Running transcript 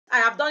I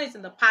have done it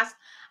in the past,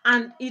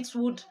 and it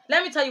would,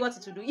 let me tell you what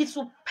it will do. It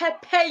will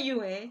pepper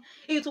you,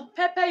 it will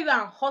pepper you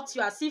and hurt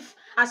you as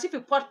if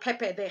you put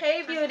pepper there.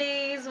 Hey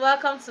beauties,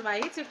 welcome to my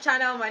YouTube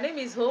channel. My name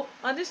is Hope.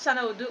 On this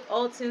channel we'll do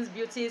all things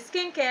beauty,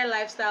 skincare,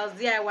 lifestyles,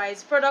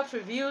 DIYs, product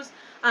reviews,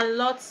 and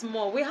lots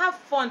more. We have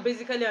fun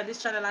basically on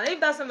this channel, and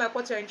if that sounds like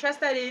what you're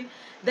interested in,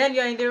 then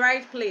you're in the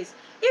right place.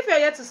 If you're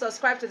yet to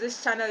subscribe to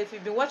this channel, if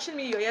you've been watching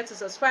me, you're yet to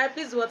subscribe,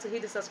 please do want to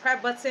hit the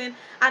subscribe button.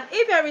 And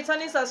if you're a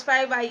returning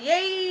subscriber,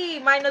 yay,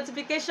 my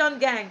notification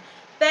gang,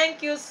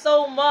 thank you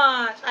so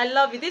much. I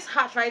love you. This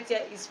heart right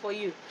here is for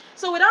you.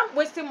 So without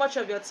wasting much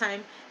of your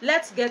time,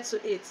 let's get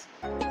to it.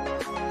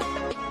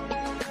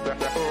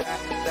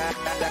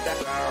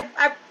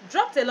 I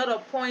dropped a lot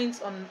of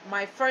points on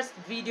my first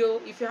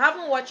video. If you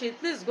haven't watched it,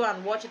 please go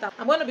and watch it.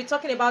 I'm going to be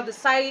talking about the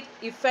side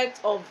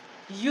effect of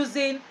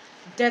using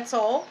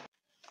Dettol.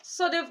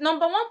 So the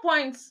number one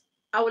point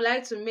I would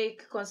like to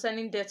make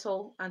concerning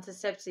Dettol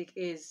antiseptic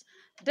is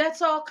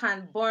Dettol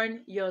can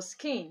burn your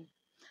skin.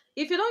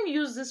 If you don't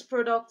use this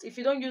product, if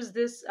you don't use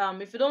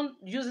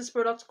this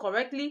product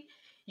correctly,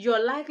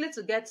 you're likely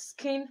to get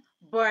skin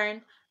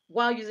burn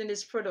while using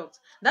this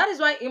product. That is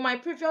why in my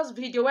previous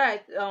video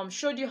where I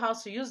showed you how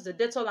to use the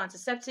Dettol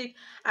antiseptic,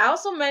 I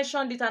also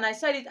mentioned it, and I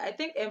said it, I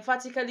think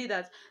emphatically,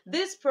 that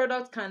this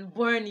product can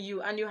burn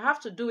you and you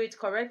have to do it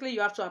correctly. You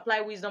have to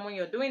apply wisdom when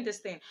you're doing this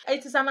thing.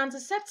 It is an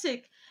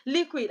antiseptic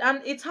liquid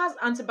and it has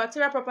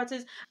antibacterial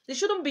properties. It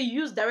shouldn't be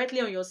used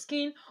directly on your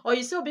skin, or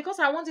you say, oh, because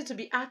I want it to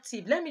be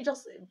active, let me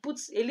just put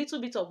a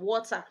little bit of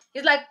water.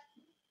 It's like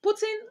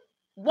putting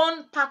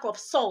one pack of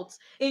salt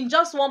in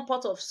just one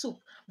pot of soup,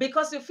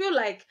 because you feel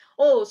like,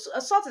 oh,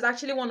 salt is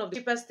actually one of the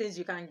cheapest things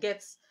you can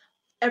get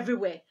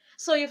everywhere.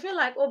 So you feel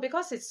like, oh,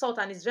 because it's salt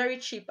and it's very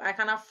cheap, I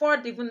can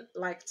afford even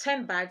like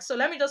 10 bags, so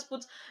let me just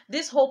put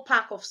this whole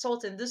pack of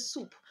salt in this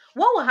soup.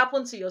 What will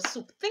happen to your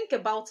soup? Think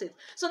about it.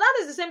 So that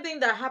is the same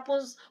thing that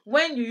happens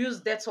when you use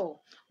Dettol.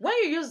 When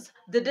you use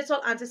the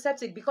Dettol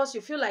antiseptic, because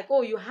you feel like,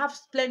 oh, you have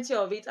plenty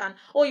of it, and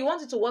oh, you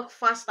want it to work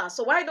faster,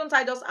 so why don't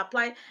I just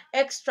apply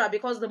extra?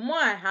 Because the more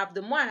I have,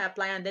 the more I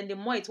apply, and then the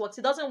more it works.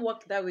 It doesn't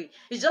work that way.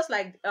 It's just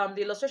like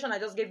the illustration I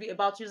just gave you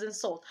about using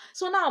salt.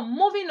 So now,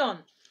 moving on.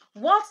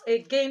 What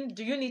again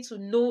do you need to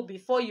know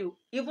before you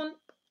even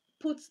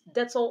put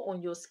Dettol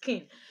on your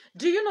skin?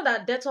 Do you know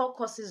that Dettol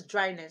causes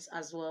dryness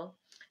as well?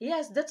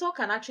 Yes, Dettol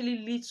can actually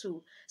lead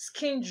to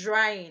skin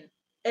drying,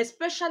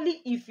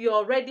 especially if you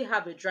already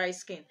have a dry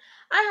skin.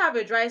 I have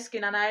a dry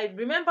skin, and I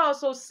remember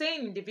also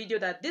saying in the video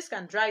that this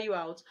can dry you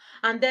out,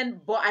 and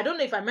then, but I don't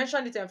know if I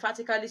mentioned it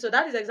emphatically, so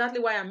that is exactly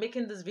why I'm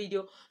making this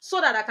video,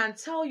 so that I can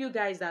tell you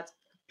guys that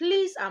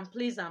please and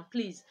please and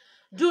please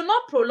do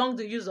not prolong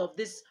the use of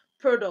this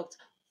product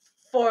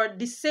for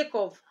the sake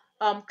of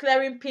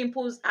clearing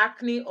pimples,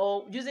 acne,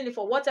 or using it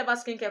for whatever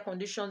skincare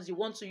conditions you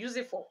want to use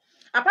it for.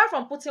 Apart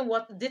from putting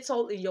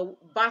Dettol in your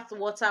bath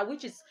water,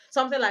 which is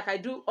something like I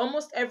do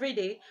almost every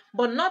day,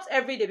 but not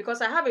every day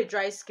because I have a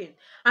dry skin.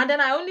 And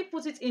then I only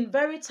put it in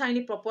very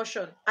tiny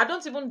proportion. I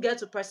don't even get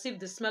to perceive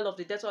the smell of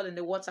the Dettol in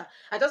the water.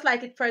 I just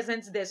like it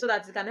present there so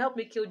that it can help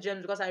me kill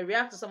germs, because I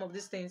react to some of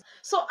these things.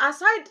 So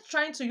aside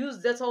trying to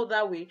use Dettol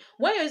that way,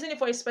 when you're using it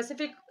for a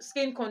specific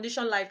skin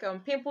condition like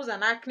pimples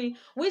and acne,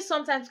 we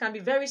sometimes can be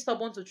very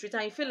stubborn to treat,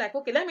 and you feel like,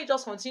 okay, let me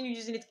just continue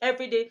using it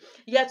every day,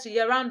 year to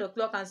year, round the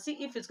clock, and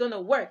see if it's going to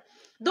work.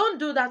 Don't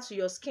do that to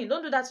your skin.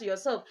 Don't do that to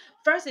yourself.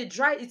 First, it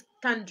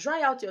can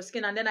dry out your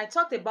skin, and then I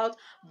talked about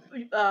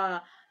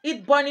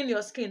it burning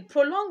your skin.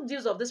 Prolonged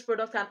use of this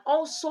product can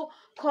also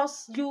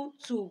cause you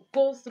to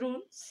go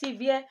through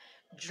severe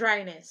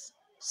dryness.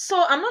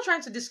 So I'm not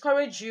trying to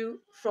discourage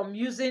you from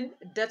using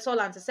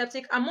Dettol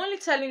antiseptic. I'm only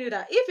telling you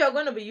that if you're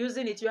going to be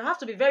using it, you have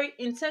to be very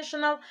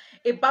intentional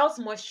about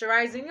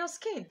moisturizing your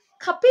skin.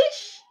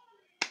 Capiche?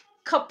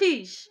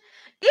 Capiche?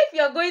 If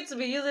you're going to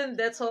be using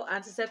Dettol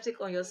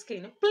antiseptic on your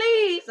skin,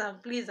 please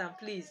and please and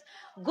please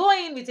go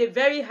in with a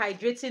very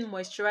hydrating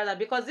moisturizer,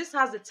 because this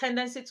has the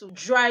tendency to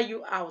dry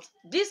you out.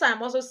 This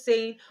I'm also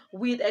saying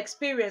with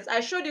experience.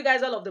 I showed you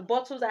guys all of the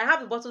bottles. I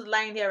have the bottles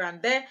lying here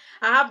and there.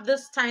 I have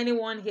this tiny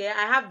one here.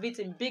 I have it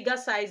in bigger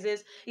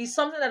sizes. It's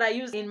something that I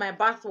use in my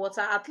bath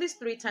water at least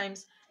 3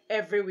 times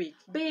every week.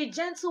 Be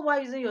gentle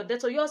while using your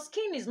Dettol. Your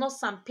skin is not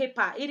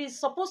sandpaper. It is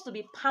supposed to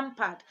be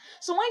pampered.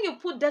 So when you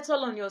put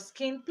Dettol on your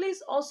skin,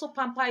 please also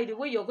pamper it the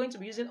way you're going to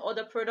be using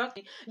other products.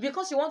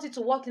 Because you want it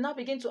to work, you now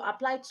begin to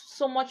apply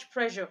so much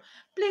pressure.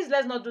 Please,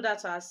 let's not do that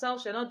to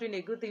ourselves. You're not doing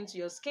a good thing to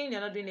your skin.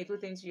 You're not doing a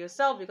good thing to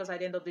yourself, because at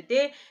the end of the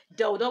day,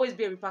 there would always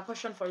be a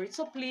repercussion for it.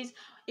 So please,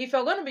 if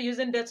you're going to be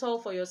using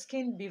Dettol for your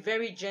skin, be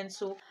very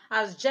gentle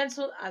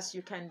as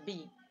you can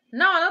be.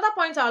 Now, another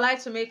point I would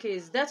like to make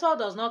is Dettol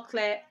does not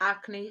clear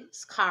acne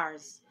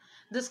scars.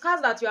 The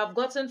scars that you have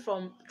gotten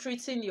from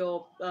treating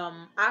your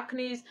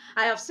acne,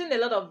 I have seen a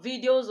lot of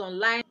videos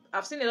online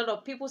I've seen a lot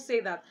of people say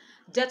that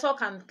Dettol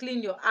can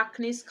clean your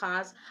acne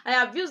scars. I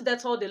have used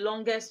Dettol the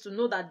longest to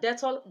know that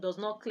Dettol does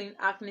not clean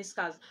acne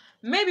scars.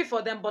 Maybe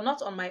for them, but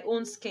not on my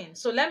own skin.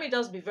 So let me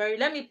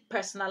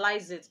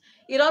personalize it.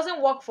 It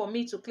doesn't work for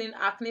me to clean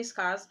acne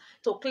scars,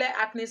 to clear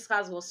acne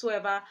scars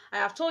whatsoever. I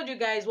have told you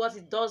guys what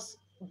it does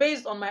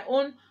based on my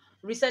own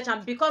research,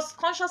 and because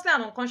consciously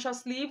and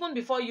unconsciously, even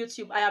before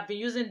YouTube, I have been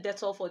using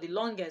Dettol for the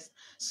longest.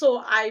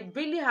 So I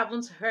really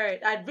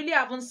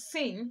haven't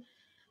seen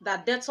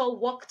that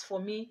Dettol worked for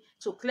me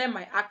to clear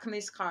my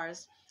acne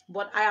scars.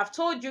 But I have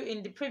told you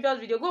in the previous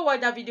video, go watch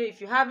that video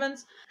if you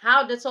haven't,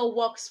 how Dettol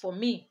works for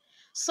me.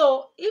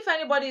 So if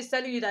anybody is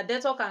telling you that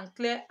Dettol can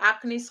clear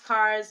acne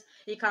scars,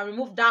 it can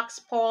remove dark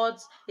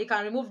spots, it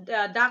can remove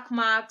dark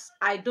marks,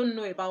 I don't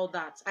know about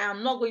that. I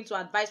am not going to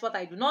advise what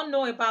I do not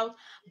know about,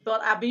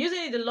 but I've been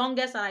using it the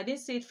longest and I didn't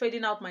see it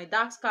fading out my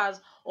dark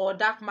scars or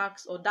dark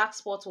marks or dark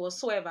spots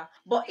whatsoever.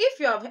 But if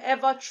you have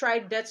ever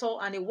tried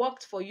Dettol and it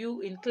worked for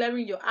you in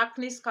clearing your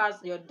acne scars,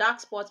 your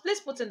dark spots, please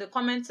put in the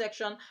comment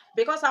section,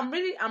 because I'm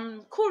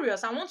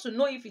curious. I want to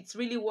know if it's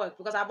really worked,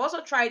 because I've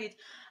also tried it.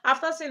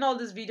 After seeing all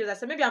these videos, I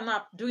said maybe I'm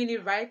not doing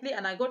it rightly,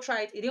 and I go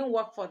try it. It didn't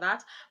work for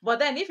that. But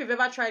then if you've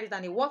ever tried it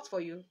and it worked for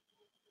you,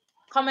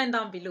 comment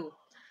down below.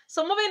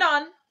 So moving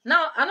on.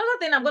 Now, another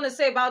thing I'm going to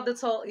say about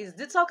Dettol is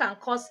Dettol can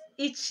cause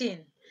itching.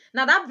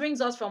 Now, that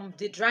brings us from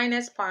the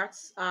dryness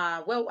parts.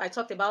 Well, I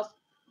talked about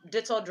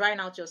Dettol drying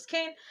out your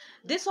skin.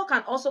 Dettol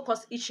can also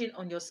cause itching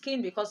on your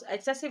skin, because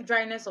excessive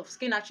dryness of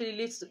skin actually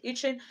leads to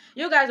itching.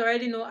 You guys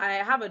already know I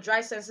have a dry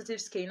sensitive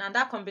skin, and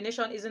that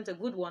combination isn't a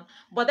good one.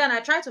 But then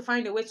I try to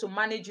find a way to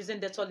manage using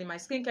Dettol in my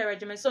skincare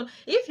regimen. So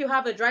if you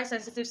have a dry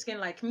sensitive skin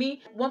like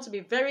me, you want to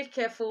be very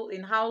careful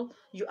in how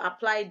you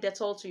apply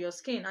Dettol to your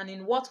skin and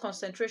in what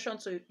concentration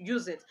to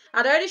use it.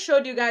 I'd already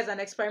showed you guys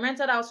and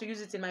experimented how to use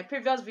it in my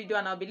previous video,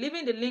 and I'll be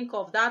leaving the link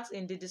of that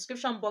in the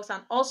description box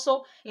and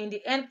also in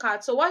the end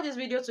card. So watch this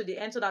video to the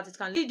end so that it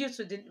can lead you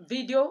to the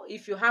video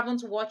if you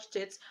haven't watched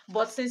it.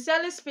 But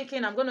sincerely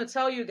speaking, I'm going to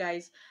tell you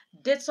guys,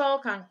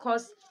 Dettol can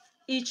cause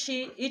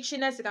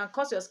itchiness. It can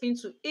cause your skin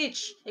to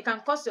itch. It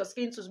can cause your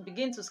skin to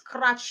begin to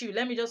scratch you.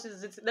 Let me just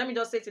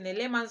say it in a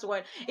layman's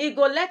word. It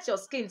go let your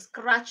skin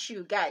scratch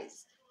you,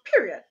 guys,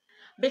 period.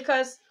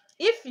 Because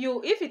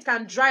if it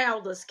can dry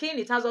out the skin,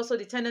 it has also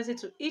the tendency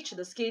to itch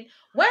the skin.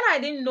 When I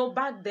didn't know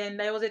back then,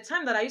 there was a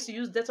time that I used to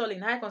use Dettol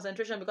in high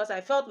concentration, because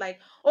I felt like,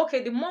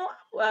 okay, the more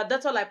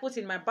Dettol I put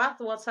in my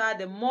bath water,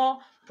 the more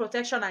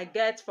protection I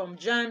get from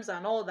germs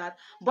and all that.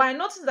 But I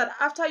noticed that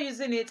after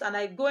using it and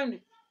I go in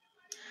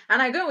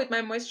with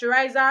my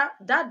moisturizer,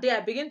 that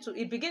day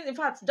in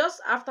fact,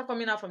 just after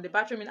coming out from the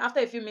bathroom,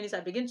 after a few minutes,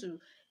 I begin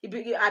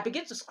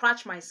to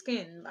scratch my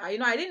skin. I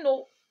didn't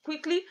know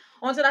quickly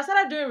until I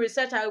started doing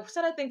research. I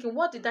started thinking,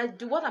 what did I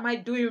do? What am I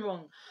doing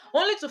wrong?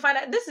 Only to find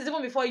out this is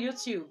even before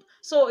YouTube.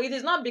 So it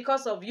is not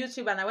because of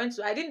YouTube and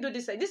I didn't do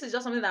this. This is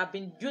just something that I've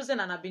been using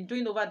and I've been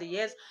doing over the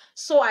years.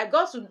 So I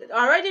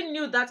already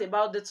knew that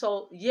about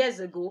Dettol years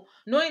ago,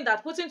 knowing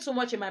that putting too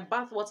much in my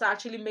bath water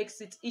actually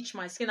makes it itch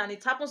my skin, and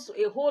it happens to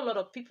a whole lot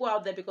of people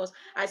out there, because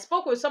I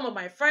spoke with some of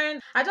my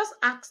friends. I just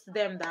asked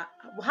them that,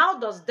 how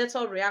does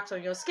Dettol react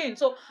on your skin?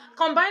 So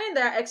combining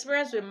their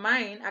experience with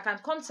mine, I can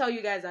come tell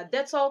you guys that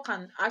Dettol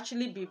can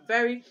actually be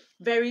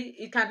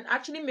it can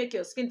actually make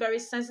your skin very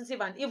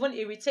sensitive and even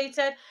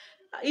irritated,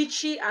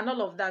 itchy and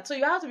all of that. So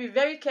you have to be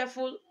very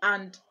careful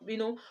and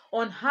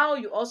on how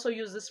you also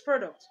use this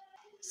product.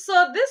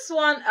 So this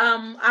one,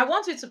 I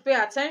want you to pay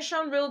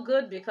attention real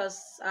good,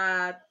 because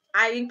I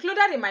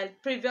included in my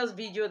previous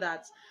video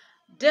that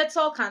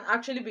Dettol can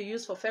actually be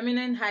used for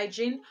feminine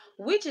hygiene,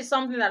 which is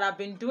something that I've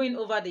been doing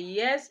over the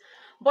years.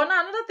 But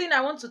now another thing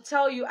I want to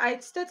tell you, I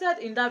stated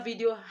in that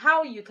video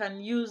how you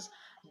can use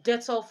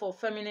Dettol for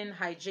feminine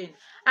hygiene.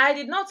 I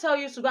did not tell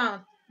you to go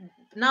and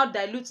now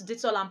dilute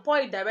Dettol and pour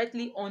it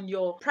directly on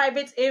your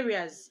private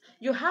areas.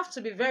 You have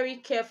to be very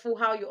careful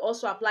how you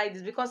also apply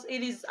this, because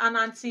it is an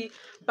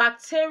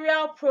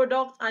antibacterial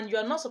product and you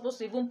are not supposed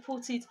to even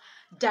put it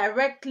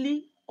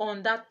directly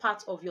on that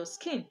part of your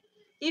skin.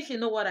 If you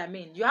know what I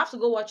mean, you have to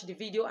go watch the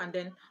video and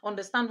then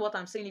understand what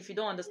I'm saying if you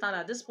don't understand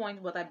at this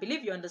point, but I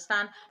believe you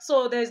understand.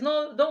 So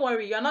don't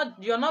worry, you're not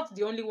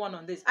the only one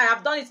on this. I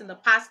have done it in the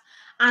past,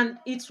 and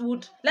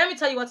let me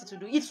tell you what it will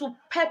do. It will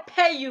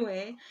pepper you,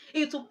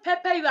 It will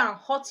pepper you and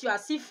hurt you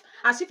as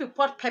if you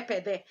put pepper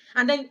there.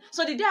 And then,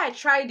 so the day I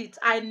tried it,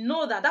 I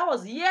know that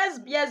was years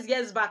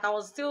back. I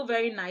was still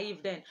very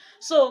naive then.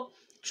 So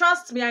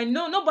trust me, I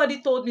know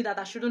nobody told me that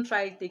I shouldn't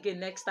try it again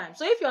next time.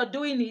 So if you're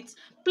doing it,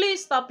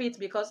 please stop it,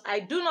 because I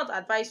do not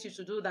advise you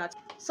to do that.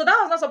 So that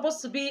was not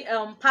supposed to be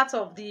part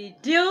of the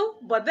deal,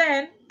 but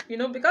then,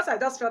 because I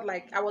just felt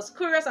like I was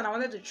curious and I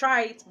wanted to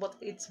try it, but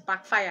it's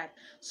backfired.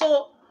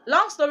 So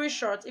long story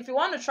short, if you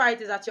want to try it,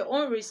 it's at your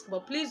own risk,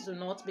 but please do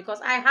not, because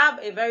I have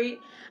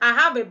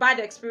a bad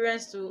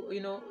experience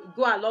to,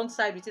 go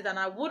alongside with it, and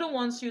I wouldn't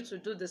want you to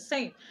do the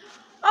same.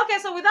 Okay,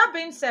 so with that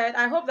being said,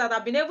 I hope that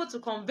I've been able to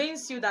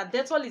convince you that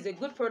Dettol is a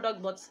good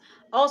product, but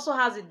also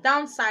has its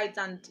downsides,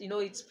 and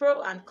its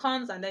pro and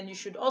cons, and then you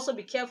should also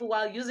be careful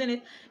while using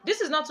it.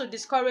 This is not to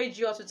discourage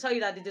you or to tell you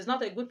that it is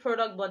not a good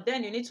product, but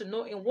then you need to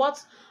know in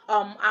what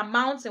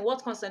amounts, in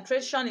what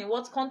concentration, in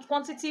what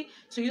quantity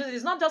to use it.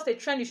 It's not just a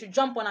trend you should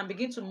jump on and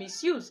begin to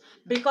misuse,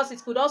 because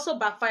it could also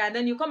backfire, and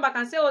then you come back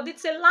and say, oh,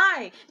 it's a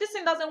lie, this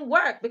thing doesn't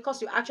work,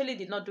 because you actually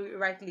did not do it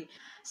rightly.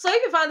 So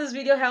if you found this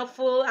video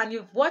helpful and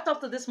you've worked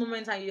up to this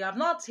moment and you have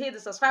not hit the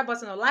subscribe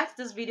button or liked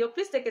this video,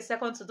 please take a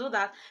second to do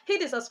that.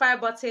 Hit the subscribe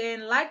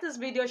button, like this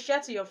video, share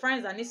to your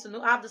friends that needs to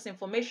know have this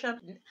information,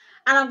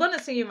 and I'm going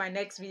to see you in my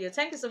next video.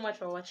 Thank you so much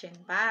for watching.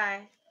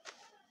 Bye.